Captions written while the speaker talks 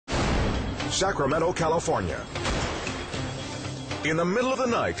Sacramento, California. In the middle of the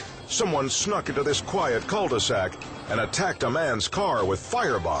night, someone snuck into this quiet cul-de-sac and attacked a man's car with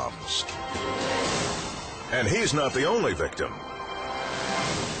firebombs. And he's not the only victim.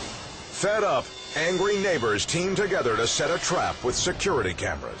 Fed up, angry neighbors teamed together to set a trap with security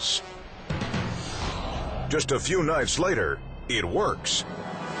cameras. Just a few nights later, it works.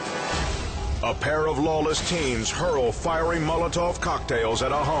 A pair of lawless teens hurl fiery Molotov cocktails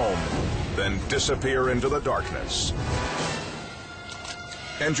at a home, then disappear into the darkness.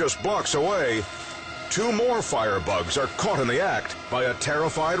 And just blocks away, two more firebugs are caught in the act by a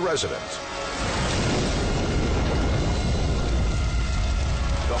terrified resident.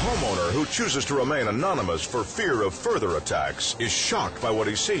 The homeowner, who chooses to remain anonymous for fear of further attacks, is shocked by what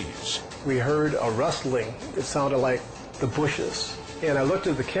he sees. We heard a rustling. It sounded like the bushes. And I looked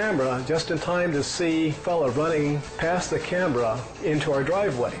at the camera just in time to see a fella running past the camera into our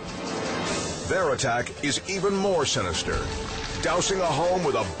driveway. Their attack is even more sinister, dousing a home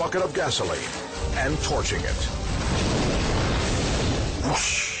with a bucket of gasoline and torching it.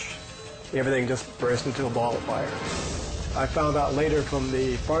 Whoosh! Everything just burst into a ball of fire. I found out later from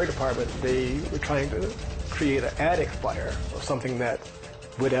the fire department they were trying to create an attic fire or something that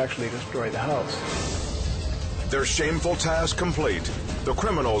would actually destroy the house. Their shameful task complete, the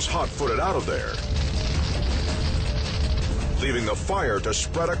criminals hot-footed out of there, leaving the fire to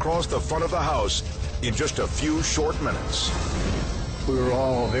spread across the front of the house in just a few short minutes. We were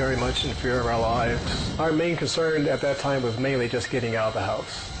all very much in fear of our lives. Our main concern at that time was mainly just getting out of the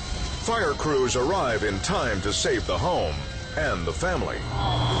house. Fire crews arrive in time to save the home and the family.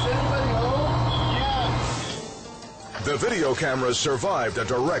 Is anybody home? Yes. The video cameras survived a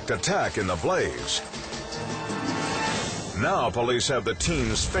direct attack in the blaze. Now police have the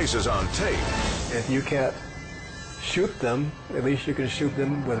teens' faces on tape. If you can't shoot them, at least you can shoot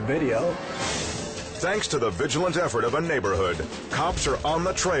them with video. Thanks to the vigilant effort of a neighborhood, cops are on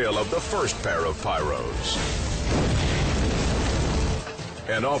the trail of the first pair of pyros.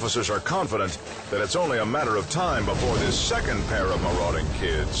 And officers are confident that it's only a matter of time before this second pair of marauding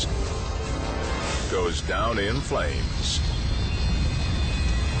kids goes down in flames.